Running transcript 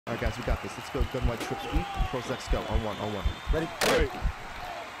All right, guys, we got this. Let's go. Gun white trip sweep. Pros X go. On one. Ready? Hey.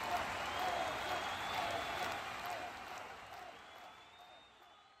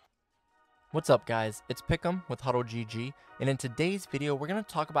 What's up, guys? It's Pihcam with HuddleGG, and in today's video we're going to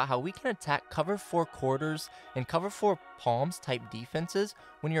talk about how we can attack cover 4 quarters and cover 4 palms type defenses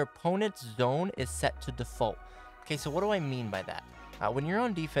when your opponent's zone is set to default. Okay, so what do I mean by that? When you're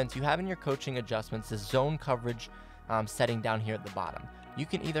on defense, you have in your coaching adjustments this zone coverage setting down here at the bottom. You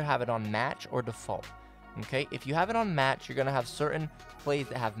can either have it on match or default. Okay, if you have it on match, you're going to have certain plays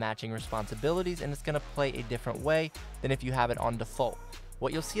that have matching responsibilities, and it's going to play a different way than if you have it on default.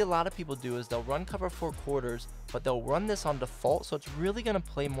 What you'll see a lot of people do is they'll run cover 4 quarters, but they'll run this on default, so it's really going to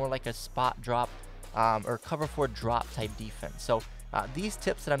play more like a spot drop or cover 4 drop type defense. So these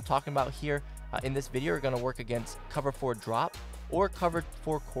tips that I'm talking about here in this video are going to work against cover 4 drop or cover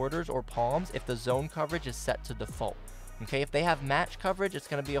 4 quarters or palms if the zone coverage is set to default. Okay, if they have match coverage, it's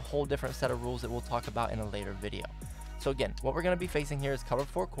going to be a whole different set of rules that we'll talk about in a later video. So again, what we're going to be facing here is cover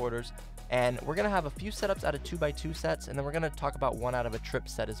 4 quarters, and we're going to have a few setups out of 2x2 sets, and then we're going to talk about one out of a trip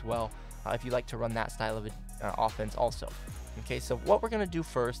set as well, if you like to run that style of offense also. Okay, so what we're going to do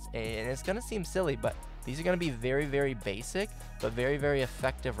first, and it's going to seem silly, but these are going to be very, very basic, but very, very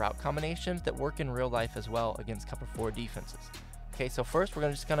effective route combinations that work in real life as well against cover 4 defenses. Okay, so first we're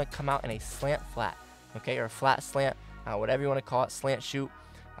just going to come out in a slant flat, okay, or flat slant, whatever you want to call it, slant shoot.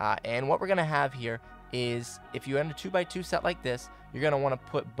 And what we're going to have here is if you end a 2x2 set like this, you're going to want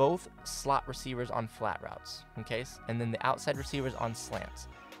to put both slot receivers on flat routes, okay, and then the outside receivers on slants.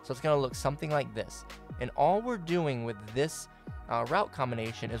 So it's going to look something like this. And all we're doing with this route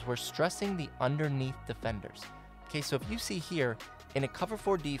combination is we're stressing the underneath defenders. Okay, so if you see here, in a cover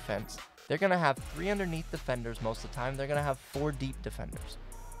 4 defense, they're going to have 3 underneath defenders most of the time. They're going to have 4 deep defenders.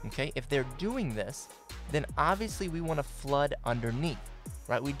 Okay, if they're doing this, then obviously we want to flood underneath.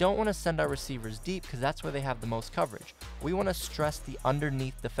 Right, we don't want to send our receivers deep because that's where they have the most coverage. We want to stress the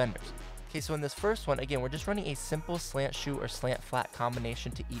underneath defenders. Okay, so in this first one, again, we're just running a simple slant shoot or slant flat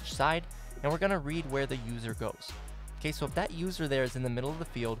combination to each side, and we're going to read where the user goes. Okay, so if that user there is in the middle of the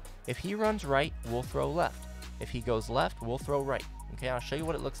field, if he runs right, we'll throw left. If he goes left, we'll throw right. Okay, I'll show you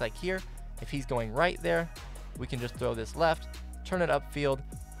what it looks like here. If he's going right there, we can just throw this left, turn it upfield,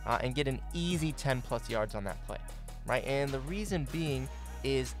 and get an easy 10+ yards on that play. Right, and the reason being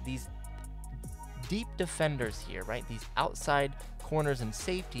is these deep defenders here, right, these outside corners and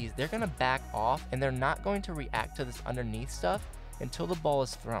safeties, they're going to back off and they're not going to react to this underneath stuff until the ball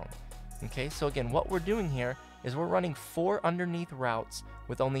is thrown. Okay, so again, what we're doing here is we're running 4 underneath routes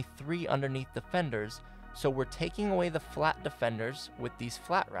with only 3 underneath defenders. So we're taking away the flat defenders with these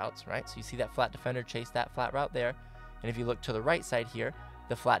flat routes, right? So you see that flat defender chase that flat route there, and if you look to the right side here,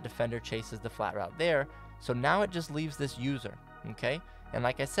 the flat defender chases the flat route there. So now it just leaves this user, okay? And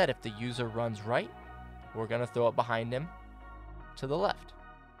like I said, if the user runs right, we're going to throw it behind him to the left.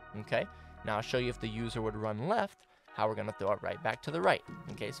 Okay, now I'll show you if the user would run left, how we're going to throw it right back to the right.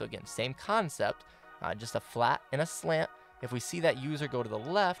 Okay, so again, same concept, just a flat and a slant. If we see that user go to the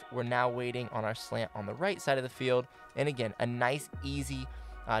left, we're now waiting on our slant on the right side of the field. And again, a nice, easy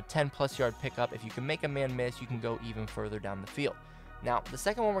 10+ yard pickup. If you can make a man miss, you can go even further down the field. Now, the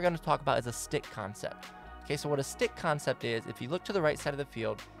second one we're going to talk about is a stick concept. Okay, so what a stick concept is, if you look to the right side of the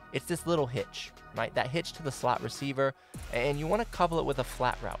field, it's this little hitch, right? That hitch to the slot receiver, and you want to couple it with a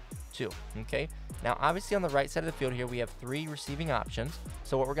flat route too, okay? Now, obviously on the right side of the field here, we have 3 receiving options.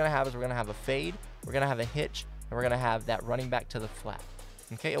 So what we're going to have is we're going to have a fade, we're going to have a hitch, and we're going to have that running back to the flat.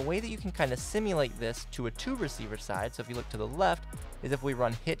 Okay, a way that you can kind of simulate this to a 2 receiver side, so if you look to the left, is if we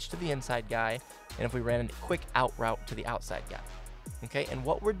run hitch to the inside guy, and if we ran a quick out route to the outside guy. Okay, and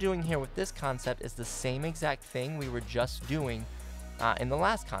what we're doing here with this concept is the same exact thing we were just doing in the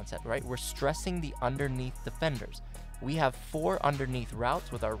last concept, right? We're stressing the underneath defenders. We have 4 underneath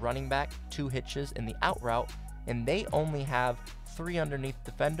routes with our running back, 2 hitches in the out route, and they only have 3 underneath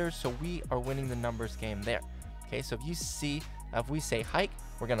defenders, so we are winning the numbers game there. Okay, so if you see, if we say hike,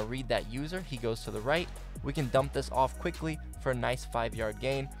 we're going to read that user, he goes to the right, we can dump this off quickly for a nice 5-yard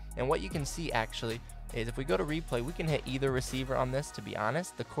gain. And what you can see actually is if we go to replay, we can hit either receiver on this. To be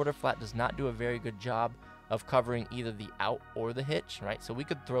honest, the quarter flat does not do a very good job of covering either the out or the hitch, right? So we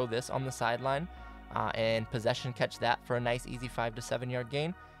could throw this on the sideline and possession catch that for a nice easy 5 to 7 yard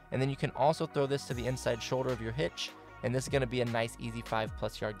gain. And then you can also throw this to the inside shoulder of your hitch, and this is going to be a nice easy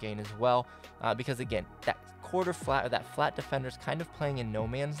 5+ yard gain as well, because again, that quarter flat or that flat defender is kind of playing in no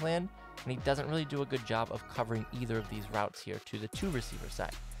man's land, and he doesn't really do a good job of covering either of these routes here to the 2 receiver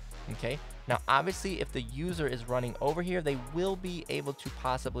side. Okay, now obviously if the user is running over here, they will be able to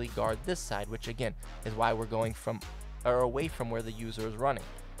possibly guard this side, which again is why we're going from or away from where the user is running.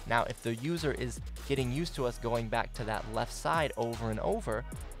 Now, if the user is getting used to us going back to that left side over and over,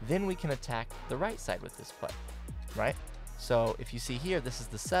 then we can attack the right side with this play, right? So if you see here, this is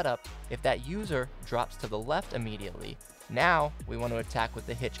the setup. If that user drops to the left immediately, now we want to attack with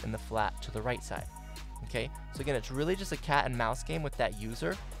the hitch and the flat to the right side. Okay, so again, it's really just a cat and mouse game with that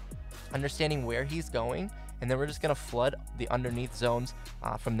user, understanding where he's going, and then we're just going to flood the underneath zones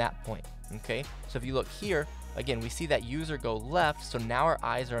from that point. Okay, so if you look here, again, we see that user go left, so now our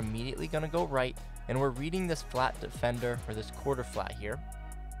eyes are immediately going to go right, and we're reading this flat defender, or this quarter flat here,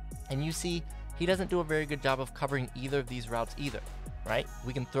 and you see he doesn't do a very good job of covering either of these routes either, right?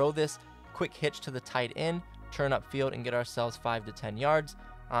 We can throw this quick hitch to the tight end, turn upfield, and get ourselves 5 to 10 yards.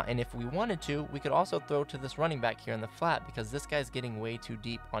 And if we wanted to, we could also throw to this running back here in the flat, because this guy's getting way too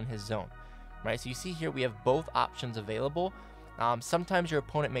deep on his zone, right? So you see here we have both options available. Sometimes your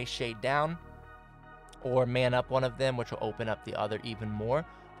opponent may shade down or man up one of them, which will open up the other even more.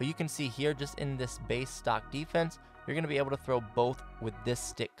 But you can see here, just in this base stock defense, you're going to be able to throw both with this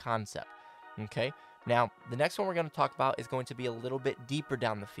stick concept. Okay, now the next one we're going to talk about is going to be a little bit deeper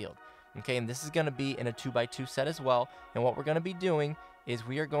down the field. Okay, and this is going to be in a 2x2 set as well. And what we're going to be doing is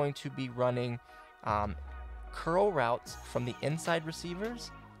we are going to be running curl routes from the inside receivers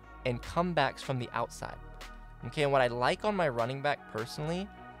and comebacks from the outside. Okay, and what I like on my running back personally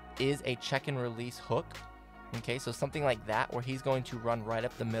is a check and release hook. Okay, so something like that where he's going to run right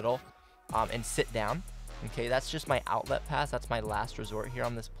up the middle and sit down. Okay, that's just my outlet pass. That's my last resort here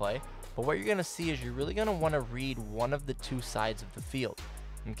on this play. But what you're going to see is you're really going to want to read one of the two sides of the field.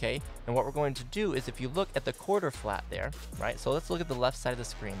 Okay, and what we're going to do is, if you look at the quarter flat there, right, so let's look at the left side of the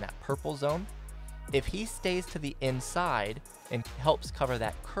screen, that purple zone. If he stays to the inside and helps cover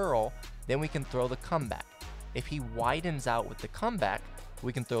that curl, then we can throw the comeback. If he widens out with the comeback,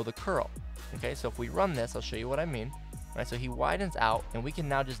 we can throw the curl. Okay, so if we run this, I'll show you what I mean. Right, so he widens out, and we can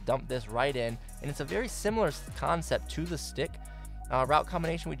now just dump this right in, and it's a very similar concept to the stick route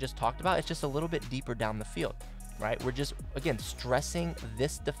combination we just talked about. It's just a little bit deeper down the field. Right, we're just, again, stressing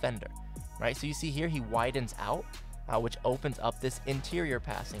this defender, right? So you see here he widens out, which opens up this interior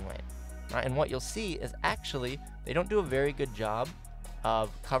passing lane, right? And what you'll see is actually they don't do a very good job of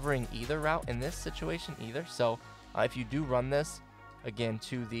covering either route in this situation either. So if you do run this, again,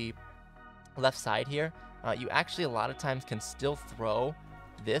 to the left side here, you actually a lot of times can still throw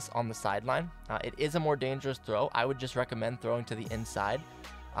this on the sideline. It is a more dangerous throw. I would just recommend throwing to the inside.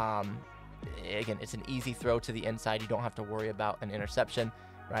 Again, it's an easy throw to the inside. You don't have to worry about an interception,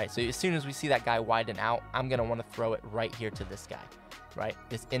 right? So as soon as we see that guy widen out, I'm going to want to throw it right here to this guy, right?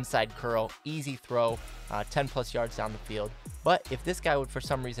 This inside curl, easy throw, 10 plus yards down the field. But if this guy would for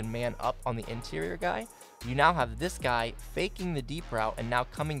some reason man up on the interior guy, you now have this guy faking the deep route and now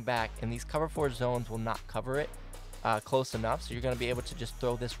coming back, and these cover 4 zones will not cover it close enough. So you're going to be able to just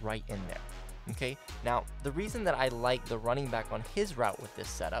throw this right in there. Okay, now the reason that I like the running back on his route with this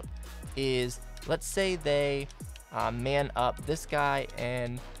setup is, let's say they man up this guy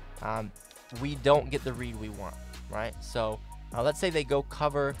and we don't get the read we want, right? So let's say they go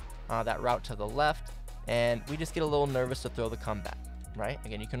cover that route to the left, and we just get a little nervous to throw the comeback, right?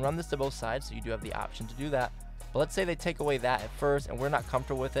 Again, you can run this to both sides, so you do have the option to do that. But let's say they take away that at first and we're not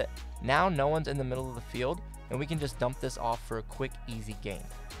comfortable with it. Now no one's in the middle of the field, and we can just dump this off for a quick, easy gain.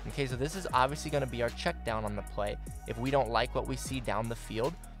 Okay, so this is obviously going to be our check down on the play if we don't like what we see down the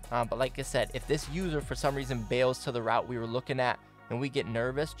field. But like I said, if this user for some reason bails to the route we were looking at and we get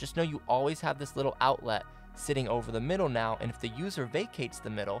nervous, just know you always have this little outlet sitting over the middle now. And if the user vacates the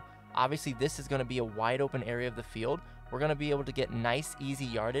middle, obviously this is going to be a wide open area of the field. We're going to be able to get nice, easy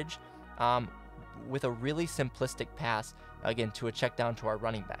yardage with a really simplistic pass, again, to a check down to our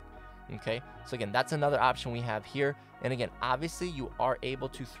running back. Okay, so again, that's another option we have here. And again, obviously you are able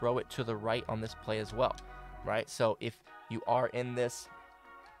to throw it to the right on this play as well, right? So if you are in this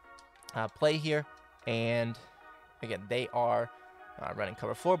play here, and again, they are running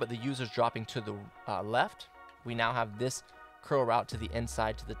cover 4, but the user's dropping to the left, we now have this curl route to the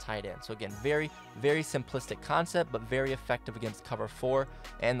inside to the tight end. So again, very, very simplistic concept, but very effective against cover 4.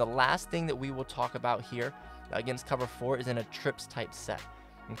 And the last thing that we will talk about here against cover 4 is in a trips type set.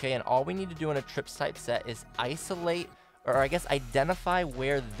 Okay, and all we need to do in a trips type set is isolate, or I guess identify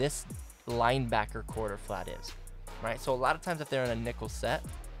where this linebacker quarter flat is, right? So a lot of times if they're in a nickel set,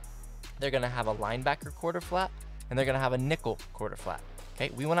 they're going to have a linebacker quarter flat, and they're going to have a nickel quarter flat. Okay,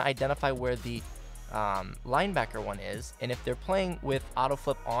 we want to identify where the linebacker one is, and if they're playing with auto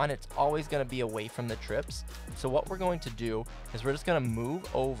flip on, it's always going to be away from the trips. So what we're going to do is we're just going to move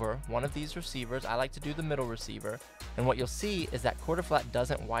over one of these receivers. I like to do the middle receiver, and what you'll see is that quarter flat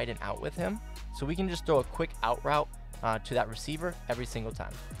doesn't widen out with him, so we can just throw a quick out route to that receiver every single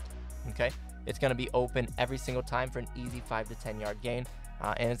time. Okay, it's going to be open every single time for an easy 5 to 10 yard gain,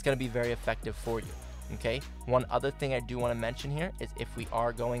 and it's going to be very effective for you. Okay, one other thing I do want to mention here is if we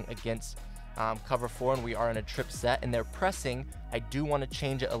are going against cover 4 and we are in a trip set and they're pressing, I do want to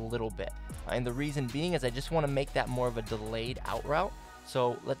change it a little bit. And the reason being is I just want to make that more of a delayed out route.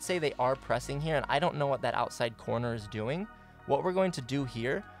 So let's say they are pressing here and I don't know what that outside corner is doing. What we're going to do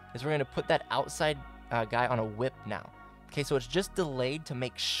here is we're going to put that outside guy on a whip now. Okay, so it's just delayed to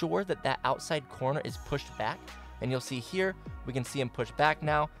make sure that that outside corner is pushed back. And you'll see here, we can see him push back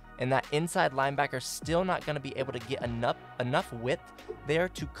now. And that inside linebacker is still not going to be able to get enough width there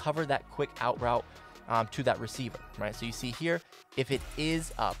to cover that quick out route to that receiver, right? So you see here, if it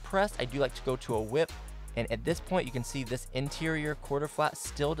is pressed, I do like to go to a whip. And at this point, you can see this interior quarter flat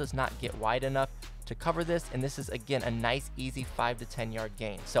still does not get wide enough to cover this. And this is, again, a nice, easy 5 to 10 yard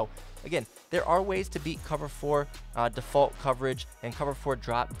gain. So again, there are ways to beat cover 4 default coverage and cover 4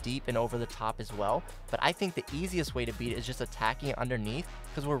 drop deep and over the top as well. But I think the easiest way to beat it is just attacking it underneath,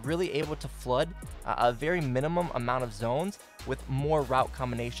 because we're really able to flood a very minimum amount of zones with more route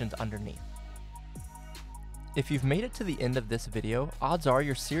combinations underneath. If you've made it to the end of this video, odds are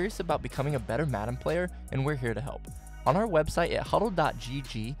you're serious about becoming a better Madden player, and we're here to help. On our website at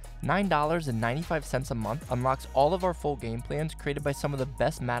HuddleGG, $9.95 a month unlocks all of our full game plans created by some of the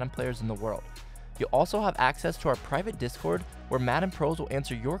best Madden players in the world. You'll also have access to our private Discord where Madden pros will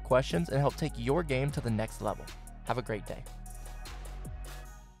answer your questions and help take your game to the next level. Have a great day.